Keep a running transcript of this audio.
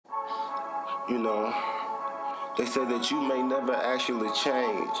You know, they say that you may never actually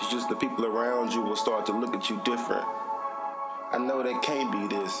change. It's just the people around you will start to look at you different. I know that can't be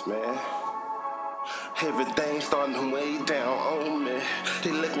this, man. Everything starting way down on me.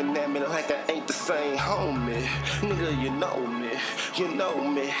 They looking at me like I ain't the same homie. Nigga, you know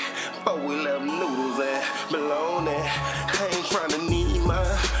me. Before we left noodles and bologna. I ain't tryna need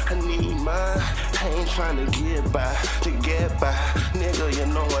mine, I need mine. I ain't tryna get by, to get by. Nigga, you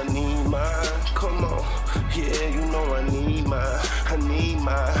know I need mine. Come on, yeah, you know I need mine, I need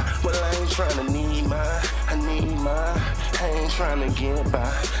mine. Well, I ain't tryna need mine, I need mine. I ain't tryna get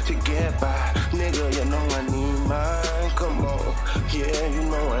by, to get by. Nigga, you know I need mine. Come on, yeah, you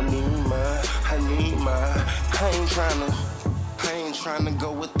know I need mine, I need mine. I ain't tryna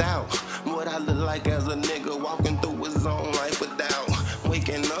go without what I look like as a nigga walking through his own life without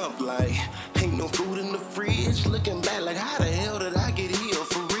waking up like ain't no food in the fridge. Looking back like how the hell did I get here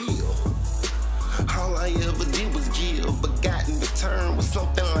for real? All I ever did was give, but got in return with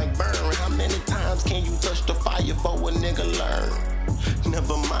something like burn. How many times can you touch the fire for a nigga learn?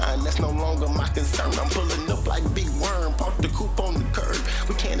 Never mind, that's no longer my concern. I'm pulling up like Big Worm, park the coupe on the curb.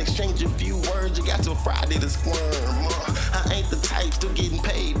 We can't exchange a few words, you got till Friday to squirm. I ain't the type still getting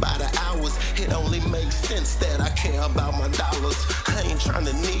paid by the hours. It only makes sense that I care about my dollars. I ain't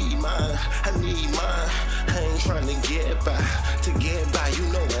tryna need mine, I need mine. I ain't tryna get by, to get by. You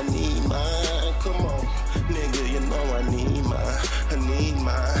know I need mine. Come on, nigga, you know I need mine, I need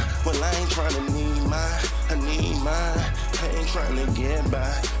mine. Well, I ain't tryna need mine, I need mine. I ain't tryna get by,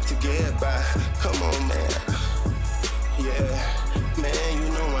 to get by. Come on, man. Yeah, man, you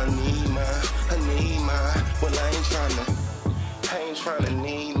know I need mine, I need mine. Well, I ain't tryna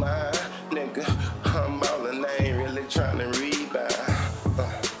need mine, nigga. I'm ballin', I ain't really tryna rebound.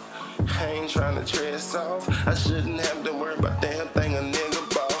 I ain't tryna tread soft. I shouldn't have to worry about damn thing a nigga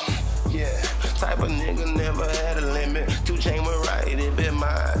bought. Yeah, type of nigga never had a limit. 2 chain was right, it be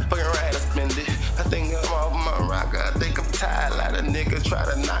mine. Fucking right, I spend it. I think I'm off my rocker. I think I'm tired. A lot of niggas try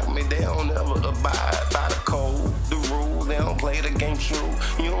to knock me. They don't ever abide by the code, the rules. They don't play the game true.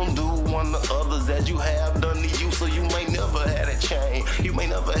 You don't do one of the others that you have done to you. So you may never had a chain. You may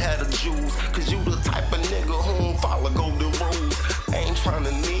never had a juice. Cause you the type of nigga who don't follow golden rules. I ain't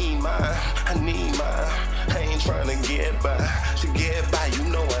tryna need mine, I need mine. I ain't tryna get by, to get by. You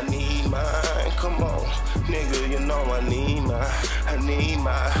know I need mine. Come on, nigga, you know I need mine, I need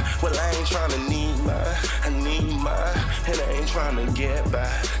mine. Well, I ain't tryna need mine, I need mine. And I ain't tryna get by,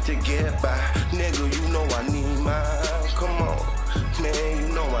 to get by.